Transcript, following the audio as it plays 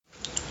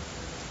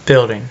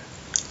Building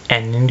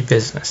an indie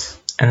business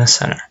in the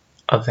center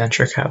of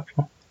venture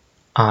capital.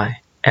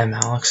 I am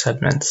Alex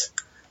Edmonds.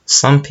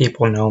 Some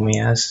people know me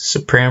as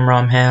Supreme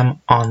Romham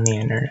on the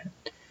internet,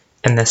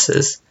 and this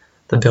is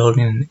the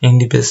Building an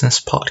Indie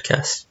Business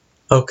podcast.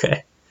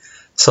 Okay,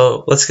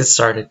 so let's get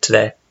started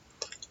today.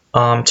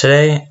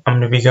 Today I'm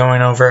going to be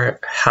going over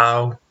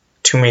how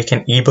to make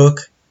an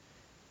ebook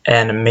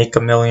and make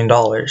 $1 million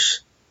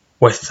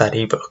with that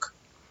ebook.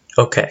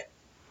 Okay,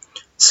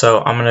 so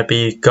I'm going to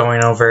be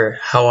going over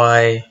how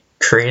I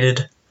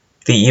created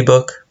the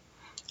ebook,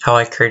 how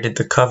I created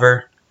the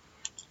cover,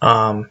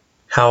 how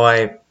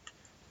I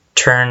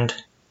turned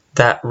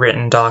that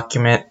written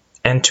document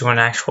into an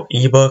actual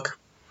ebook,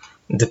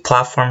 the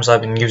platforms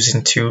I've been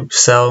using to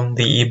sell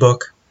the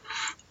ebook,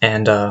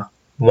 and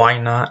why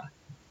not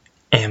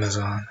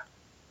Amazon,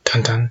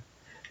 dun dun,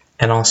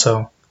 and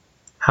also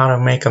how to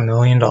make $1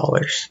 million.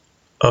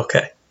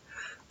 Okay,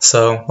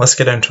 so let's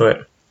get into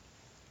it.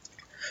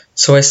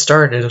 So I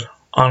started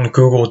on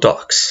Google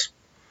Docs.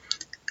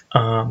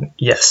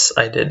 Yes,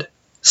 I did.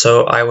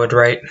 So I would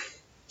write,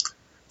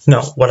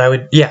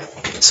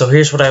 so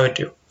here's what I would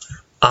do.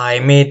 I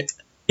made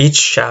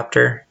each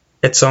chapter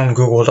its own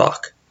Google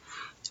Doc.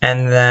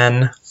 And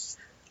then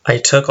I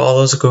took all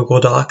those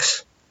Google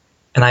Docs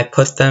and I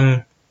put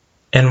them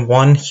in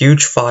one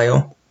huge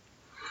file.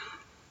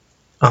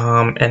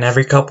 And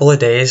every couple of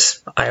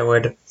days, I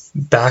would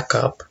back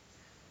up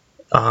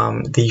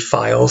the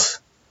files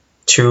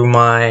to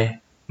my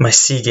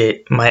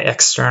Seagate, my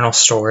external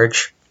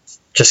storage,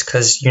 just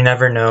because you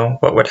never know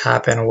what would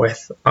happen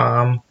with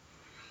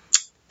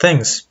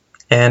things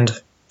and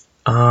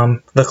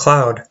the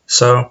cloud.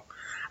 So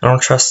I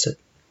don't trust it.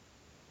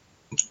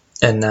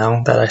 And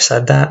now that I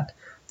said that,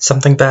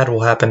 something bad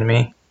will happen to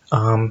me.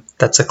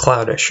 That's a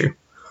cloud issue.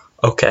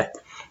 Okay.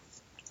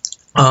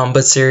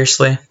 But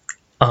seriously,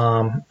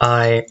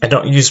 I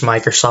don't use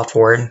Microsoft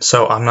Word,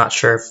 so I'm not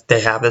sure if they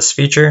have this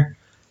feature,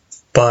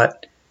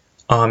 but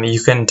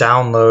you can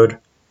download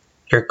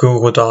your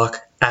Google Doc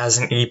as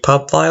an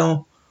EPUB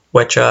file,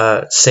 which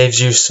saves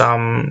you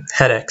some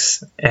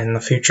headaches in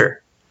the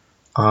future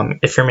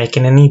if you're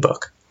making an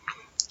ebook.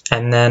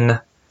 And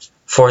then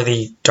for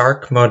the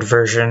dark mode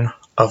version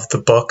of the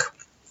book,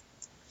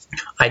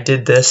 I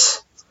did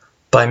this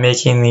by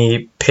making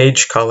the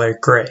page color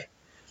gray.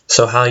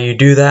 So how you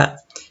do that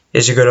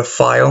is you go to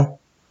File,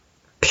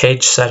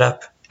 Page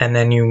Setup, and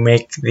then you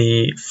make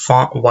the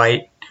font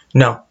white.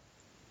 No,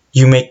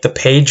 you make the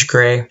page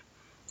gray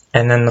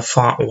and then the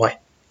font white.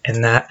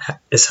 And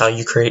that is how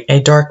you create a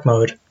dark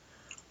mode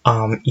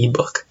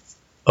ebook.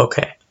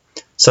 Okay,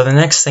 so the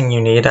next thing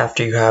you need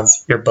after you have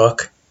your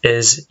book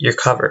is your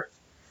cover.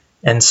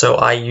 And so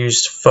I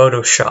used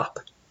Photoshop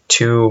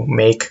to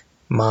make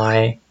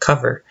my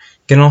cover.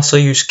 You can also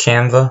use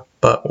Canva,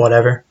 but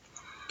whatever.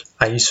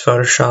 I use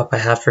Photoshop. I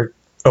have for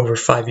over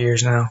 5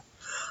 years now.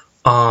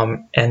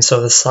 And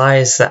so the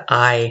size that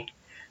I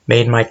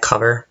made my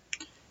cover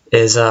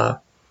is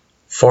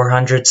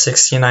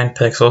 469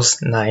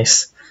 pixels,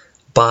 nice,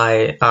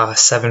 by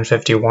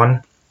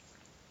 751.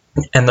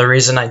 And the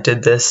reason I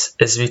did this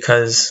is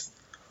because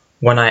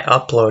when I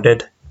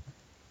uploaded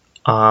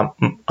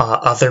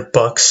other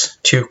books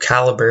to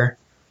Calibre,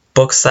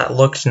 books that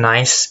looked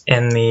nice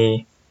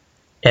in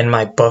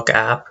my book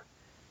app,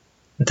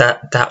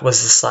 that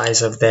was the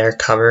size of their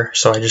cover,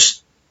 so I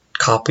just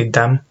copied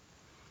them.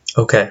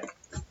 Okay,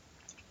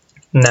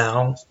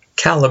 now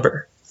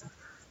Calibre.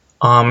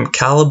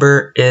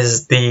 Calibre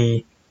is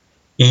the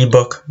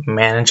ebook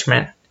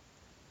management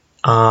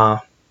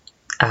app,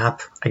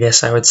 I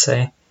guess I would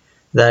say,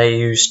 that I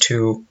use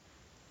to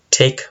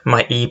take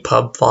my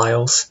EPUB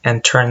files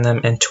and turn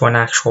them into an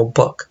actual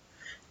book.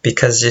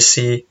 Because you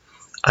see,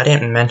 I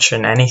didn't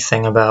mention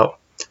anything about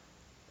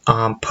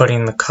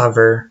putting the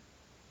cover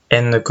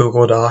in the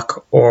Google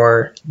Doc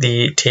or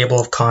the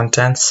table of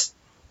contents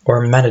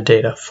or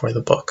metadata for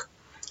the book.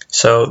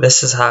 So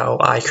this is how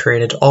I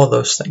created all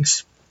those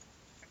things.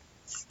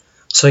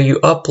 So you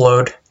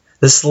upload,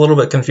 this is a little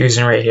bit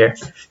confusing right here.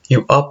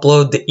 You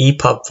upload the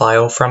EPUB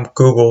file from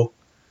Google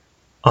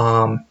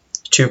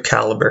to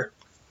Calibre.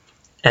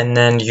 And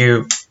then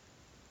you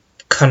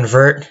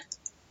convert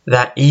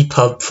that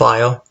EPUB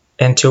file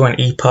into an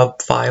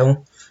EPUB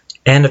file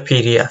and a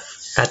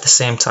PDF at the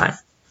same time.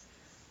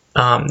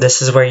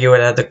 This is where you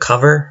would add the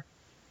cover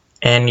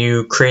and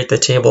you create the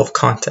table of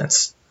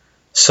contents.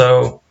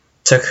 So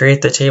to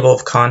create the table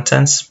of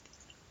contents,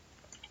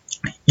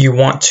 you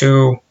want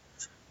to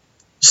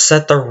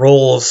set the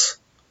roles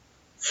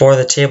for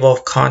the table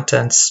of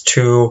contents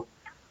to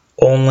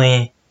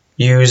only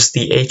use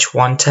the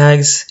H1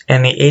 tags,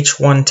 and the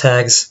H1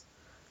 tags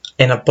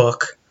in a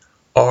book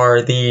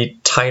are the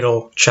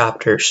title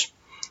chapters.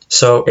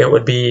 So it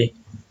would be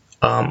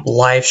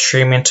live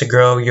streaming to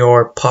grow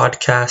your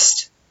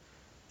podcast,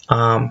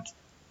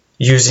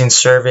 using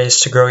surveys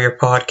to grow your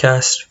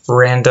podcast,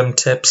 random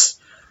tips.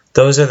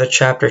 Those are the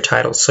chapter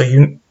titles. So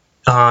you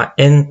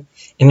in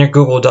your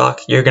Google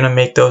Doc, you're gonna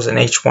make those an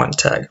H1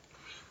 tag,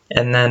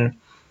 and then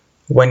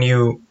when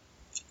you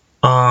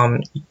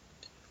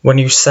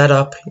set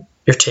up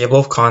your table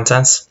of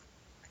contents.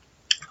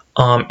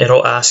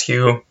 It'll ask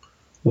you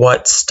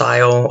what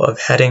style of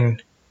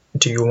heading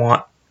do you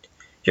want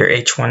your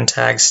H1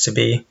 tags to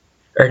be,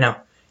 or no,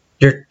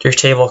 your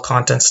table of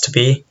contents to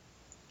be,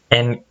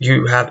 and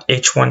you have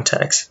H1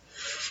 tags.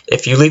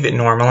 If you leave it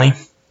normally,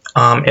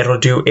 it'll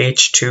do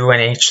H2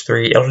 and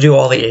H3. It'll do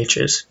all the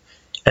H's.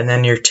 And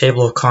then your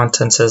table of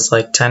contents is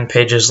like 10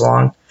 pages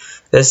long.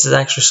 This is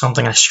actually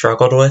something I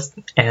struggled with,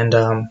 and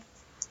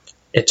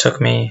it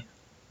took me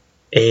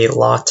a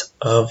lot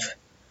of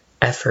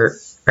effort,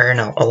 or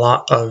no, a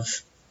lot of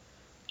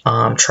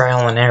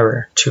trial and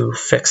error to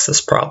fix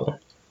this problem.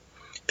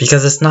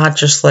 Because it's not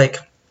just like,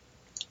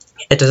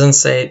 it doesn't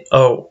say,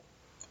 oh,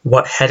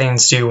 what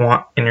headings do you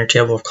want in your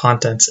table of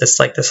contents? It's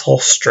like this whole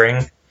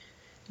string,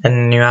 and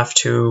then you have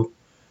to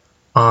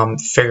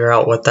figure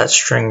out what that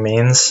string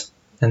means.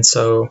 And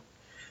so,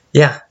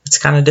 yeah, it's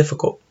kind of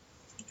difficult.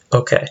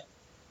 Okay,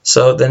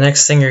 so the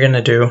next thing you're going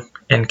to do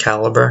in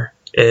Calibre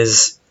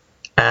is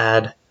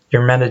add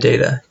your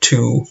metadata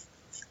to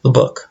the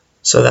book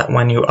so that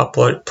when you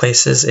upload it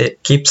places,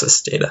 it keeps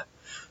this data.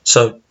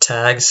 So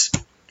tags,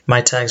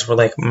 my tags were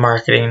like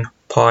marketing,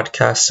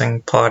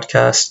 podcasting,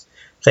 podcast,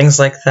 things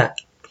like that.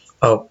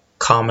 Oh,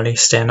 comedy,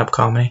 stand-up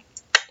comedy.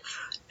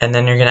 And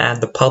then you're going to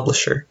add the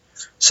publisher.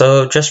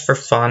 So just for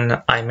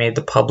fun, I made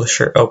the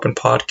publisher Open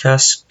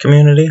Podcast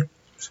Community.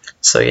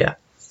 So yeah,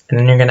 and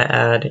then you're going to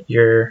add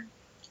your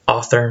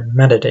author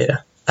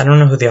metadata. I don't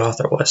know who the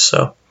author was,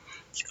 so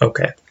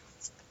okay.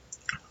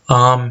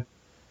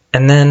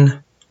 And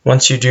then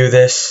once you do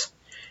this,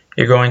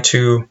 you're going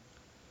to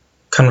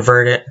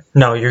convert it.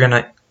 No, you're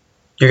going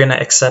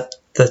to accept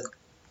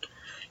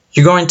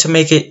you're going to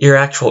make it your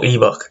actual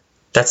ebook.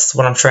 That's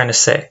what I'm trying to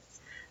say.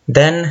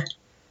 Then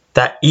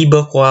that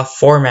ebook will have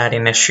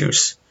formatting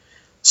issues.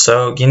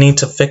 So you need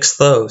to fix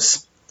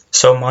those.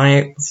 So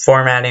my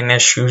formatting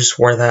issues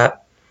were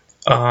that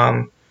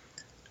at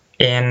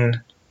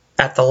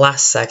the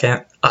last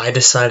second, I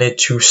decided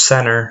to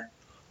center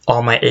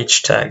all my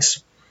H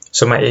tags.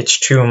 So my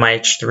H2, my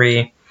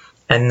H3,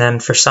 and then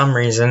for some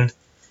reason,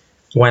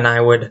 when I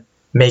would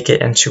make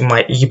it into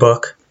my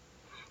ebook,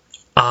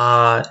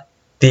 the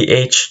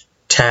H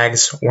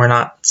tags were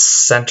not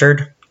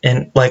centered,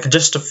 in like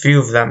just a few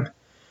of them.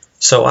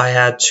 So I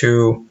had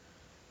to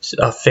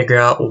figure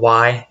out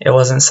why it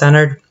wasn't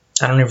centered.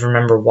 I don't even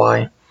remember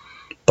why,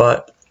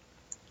 but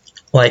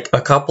like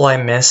a couple I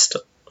missed,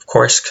 of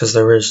course, because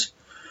there was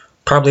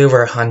probably over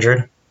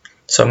 100,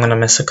 so I'm gonna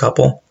miss a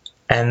couple.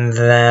 And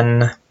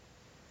then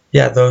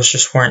yeah, those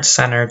just weren't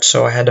centered,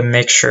 so I had to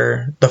make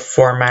sure the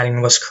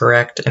formatting was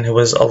correct and it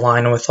was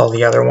aligned with all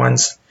the other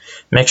ones.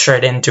 Make sure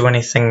I didn't do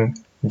anything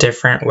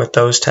different with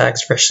those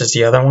tags versus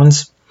the other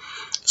ones.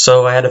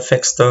 So I had to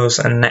fix those,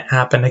 and it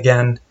happened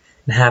again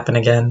and happened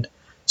again.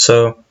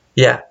 So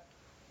yeah,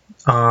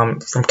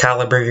 from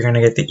Calibre you're going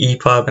to get the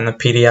EPUB and the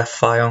PDF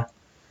file,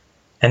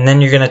 and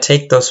then you're going to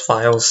take those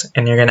files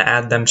and you're going to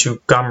add them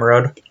to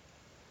Gumroad,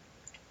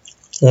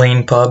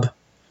 Leanpub,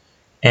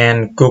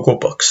 and Google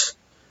Books.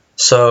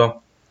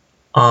 So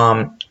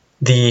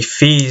the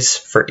fees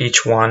for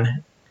each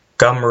one,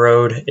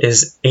 Gumroad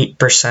is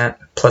 8%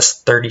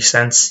 plus 30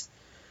 cents.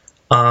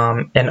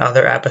 In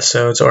other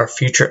episodes or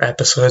future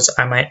episodes,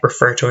 I might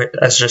refer to it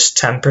as just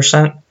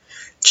 10%.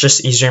 It's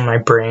just easier in my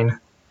brain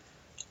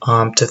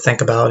to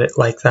think about it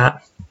like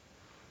that.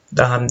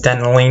 Then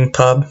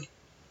Leanpub.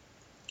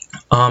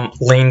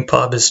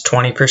 Leanpub is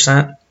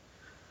 20%.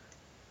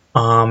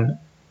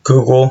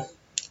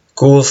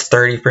 Google's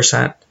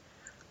 30%.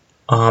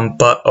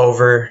 But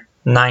over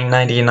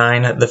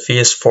 $9.99, the fee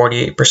is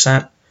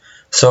 48%.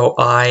 So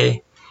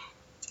I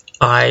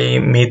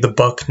made the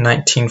book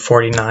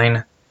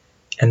 $19.49,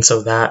 and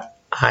so that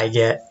I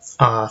get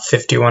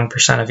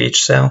 51% of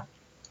each sale.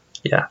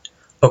 Yeah.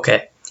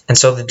 Okay. And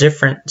so the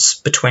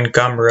difference between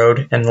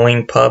Gumroad and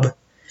Leanpub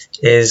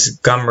is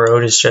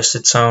Gumroad is just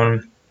its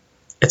own.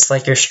 It's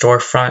like your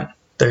storefront.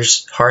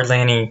 There's hardly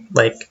any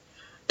like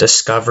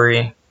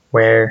discovery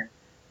where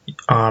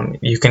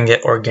you can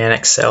get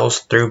organic sales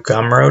through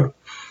Gumroad.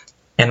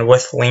 And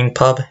with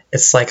Leanpub,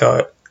 it's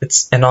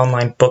an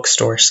online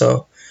bookstore,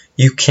 so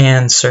you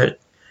can search,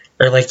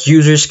 or like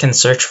users can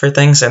search for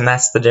things, and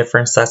that's the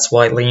difference. That's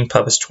why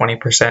Leanpub is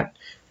 20%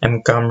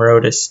 and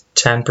Gumroad is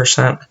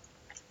 10%.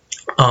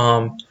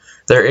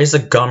 There is a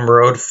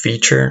Gumroad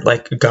feature,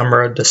 like a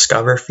Gumroad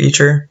Discover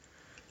feature,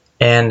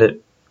 and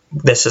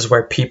this is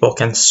where people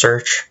can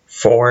search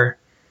for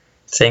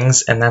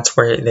things, and that's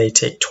where they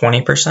take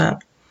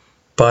 20%.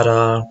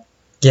 But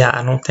yeah,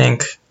 I don't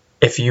think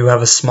if you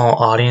have a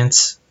small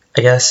audience,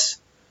 I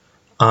guess,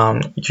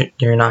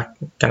 you're not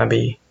going to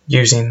be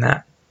using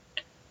that,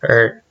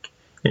 or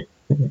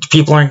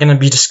people aren't going to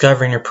be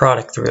discovering your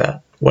product through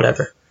that,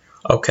 whatever.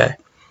 Okay.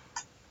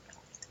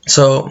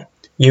 So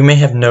you may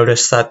have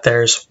noticed that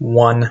there's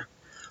one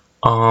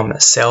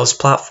sales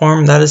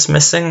platform that is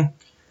missing,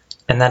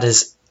 and that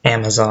is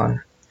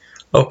Amazon.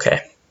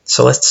 Okay,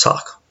 so let's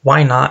talk.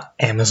 Why not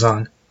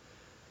Amazon?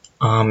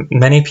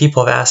 Many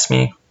people have asked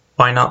me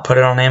why not put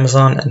it on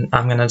Amazon, and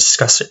I'm going to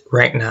discuss it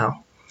right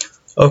now.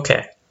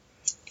 Okay,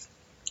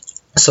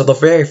 So the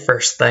very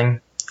first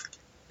thing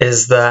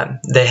is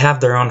that they have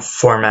their own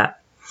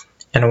format.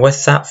 And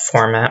with that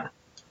format,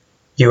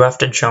 you have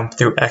to jump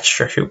through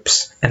extra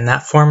hoops. And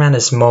that format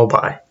is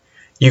Mobi.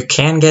 You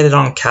can get it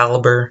on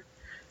Calibre,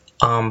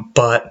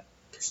 but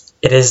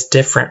it is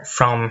different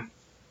from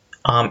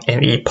an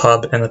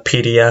EPUB and the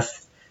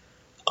PDF.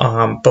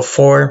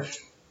 Before,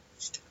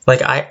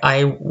 like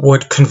I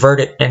would convert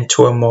it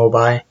into a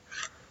Mobi,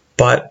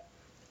 but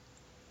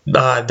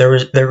there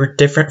were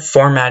different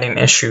formatting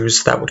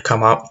issues that would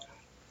come up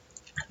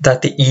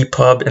that the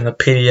EPUB and the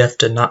PDF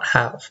did not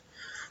have.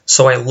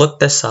 So I looked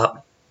this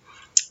up.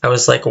 I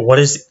was like, what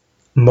is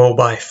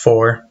Mobi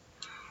for?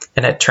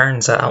 And it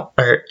turns out,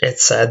 or it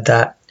said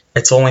that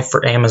it's only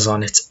for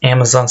Amazon. It's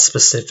Amazon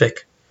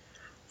specific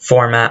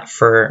format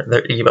for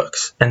their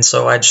ebooks. And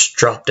so I just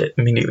dropped it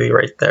immediately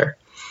right there.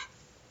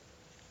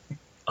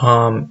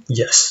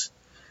 Yes.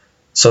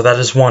 So that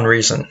is one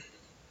reason.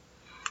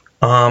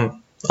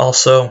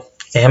 Also,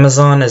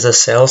 Amazon is a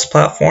sales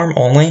platform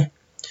only,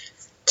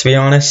 to be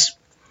honest.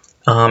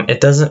 It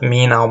doesn't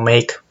mean I'll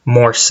make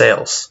more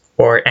sales,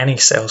 or any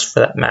sales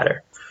for that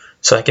matter.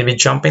 So I could be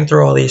jumping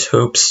through all these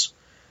hoops,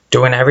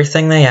 doing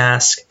everything they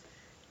ask,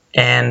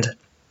 and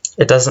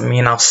it doesn't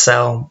mean I'll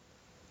sell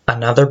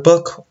another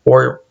book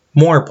or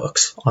more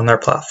books on their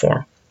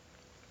platform.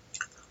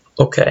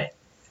 Okay,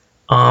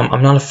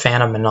 I'm not a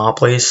fan of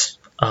monopolies.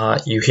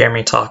 You hear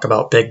me talk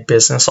about big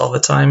business all the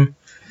time,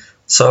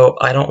 so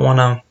I don't want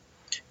to.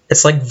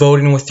 It's like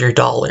voting with your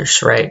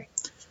dollars, right?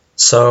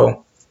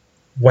 So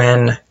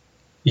when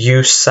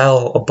you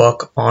sell a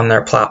book on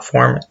their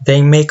platform,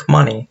 they make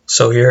money,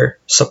 so you're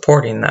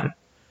supporting them.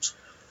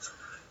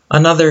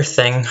 Another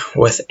thing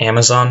with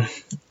Amazon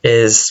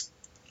is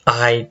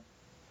I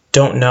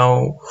don't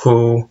know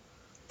who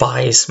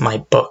buys my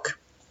book.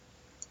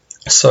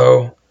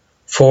 So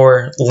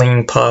for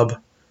Leanpub,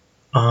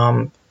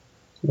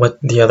 what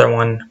the other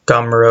one,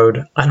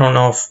 Gumroad, I don't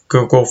know if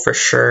Google for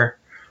sure,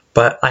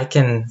 but I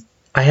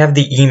have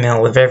the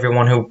email of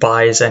everyone who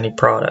buys any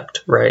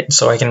product, right?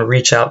 So I can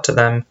reach out to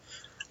them.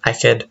 I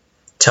could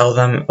tell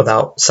them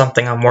about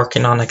something I'm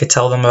working on. I could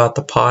tell them about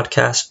the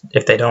podcast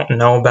if they don't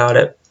know about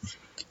it.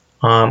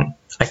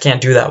 I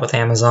can't do that with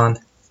Amazon.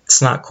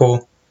 It's not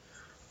cool.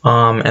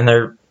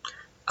 And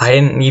I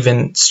didn't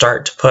even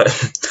start to put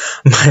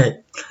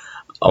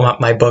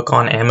my book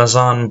on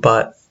Amazon,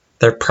 but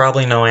there are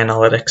probably no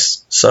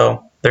analytics,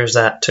 so there's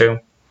that too.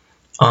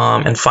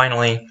 And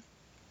finally,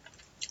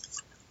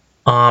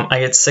 I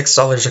get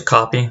 $6 a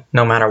copy,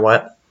 no matter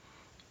what.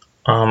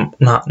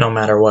 Not no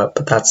matter what,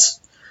 but that's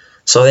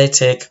so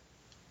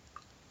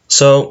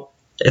so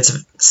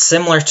it's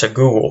similar to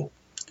Google.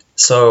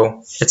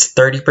 So it's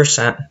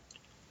 30%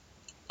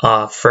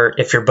 for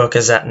if your book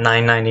is at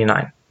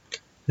 $9.99.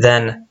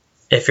 Then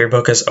if your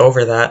book is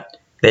over that,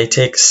 they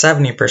take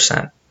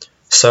 70%.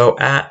 So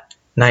at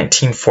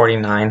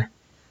 $19.49,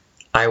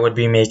 I would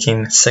be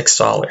making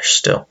 $6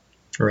 still,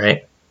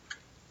 right?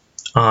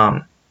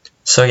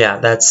 So yeah,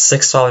 that's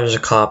 $6 a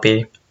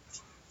copy.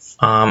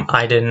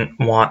 I didn't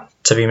want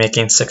to be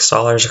making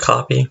 $6 a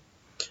copy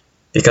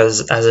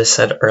because, as I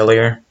said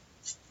earlier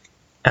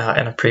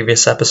in a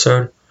previous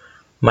episode,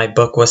 my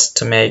book was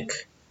to make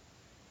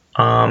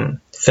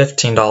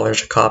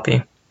 $15 a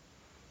copy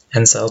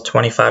and sell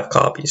 25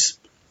 copies.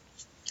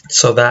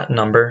 So that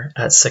number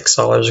at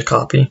 $6 a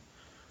copy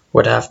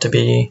would have to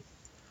be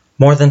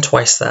more than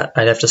twice that.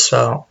 I'd have to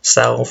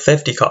sell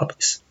 50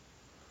 copies.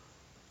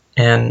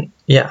 And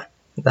yeah,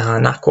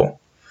 not cool.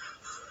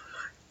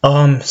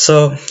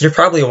 So you're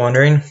probably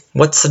wondering,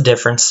 what's the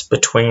difference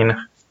between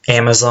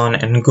Amazon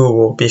and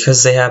Google,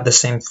 because they have the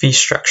same fee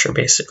structure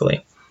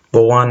basically.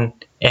 Well,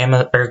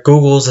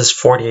 Google's is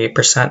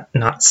 48%,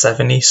 not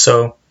 70%,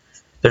 so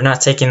they're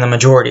not taking the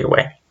majority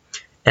away.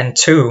 And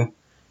two,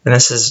 and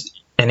this is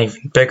an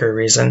even bigger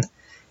reason,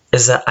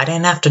 is that I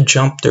didn't have to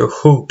jump through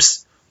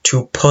hoops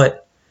to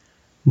put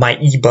my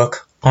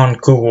ebook on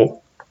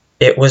Google.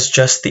 It was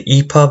just the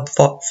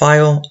EPUB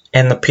file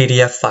and the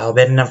PDF file.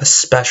 They didn't have a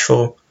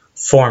special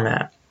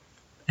format,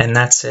 and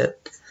that's it.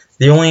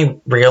 The only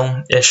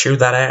real issue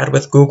that I had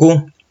with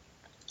Google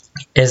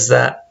is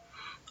that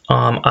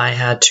I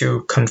had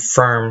to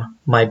confirm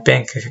my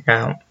bank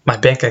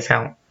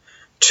account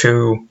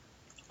to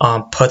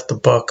put the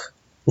book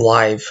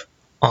live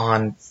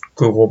on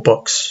Google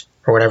Books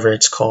or whatever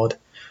it's called.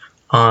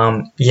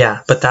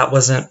 Yeah, but that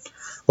wasn't,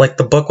 like,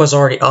 the book was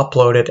already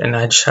uploaded and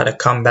I just had to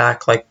come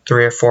back like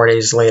 3 or 4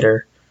 days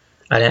later.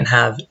 I didn't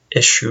have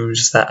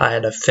issues that I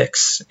had to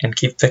fix and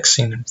keep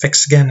fixing and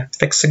fix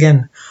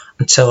again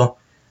until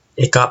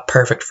it got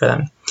perfect for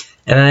them.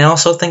 And I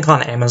also think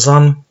on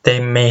Amazon,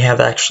 they might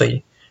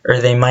actually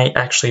read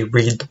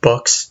the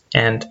books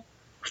and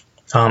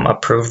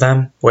approve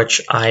them,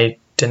 which I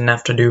didn't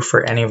have to do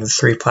for any of the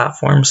 3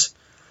 platforms.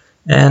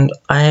 And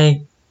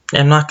I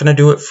am not going to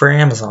do it for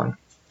Amazon.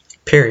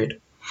 Period.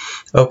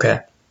 Okay.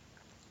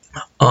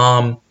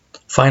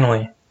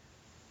 Finally,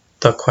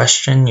 the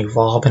question you've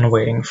all been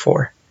waiting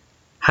for.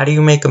 How do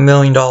you make $1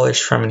 million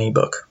from an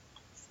ebook?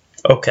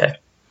 Okay.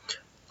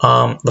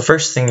 The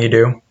first thing you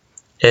do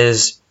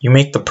is you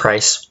make the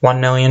price $1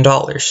 million,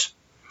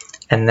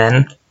 and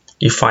then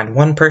you find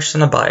one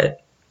person to buy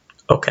it.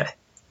 Okay,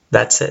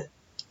 that's it.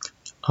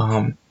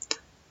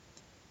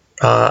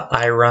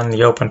 I run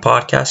the Open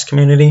Podcast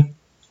community,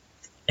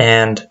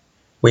 and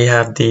we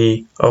have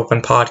the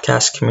Open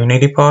Podcast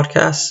Community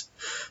Podcast.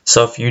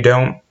 So if you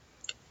don't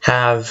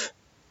have,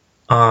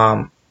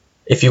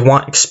 if you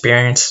want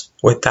experience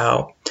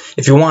podcasting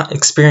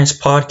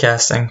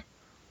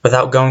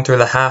without going through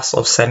the hassle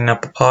of setting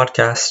up a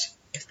podcast,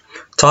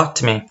 talk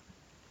to me.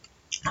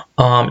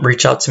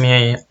 Reach out to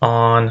me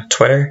on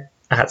Twitter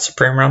at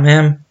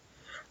SupremeRealmHam.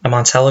 I'm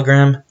on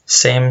Telegram,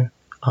 same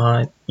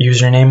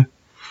username,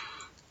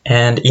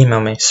 and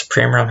email me,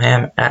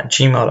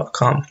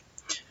 supremerealmham@gmail.com.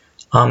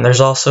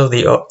 There's also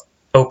the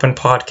Open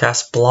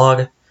Podcast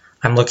blog.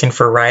 I'm looking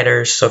for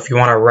writers, so if you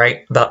want to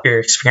write about your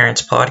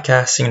experience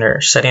podcasting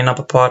or setting up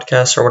a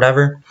podcast or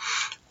whatever,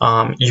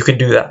 you can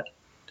do that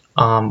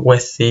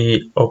with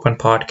the Open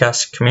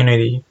Podcast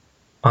community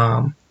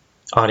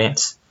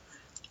audience.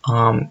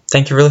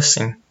 Thank you for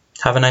listening.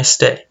 Have a nice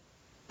day.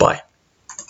 Bye.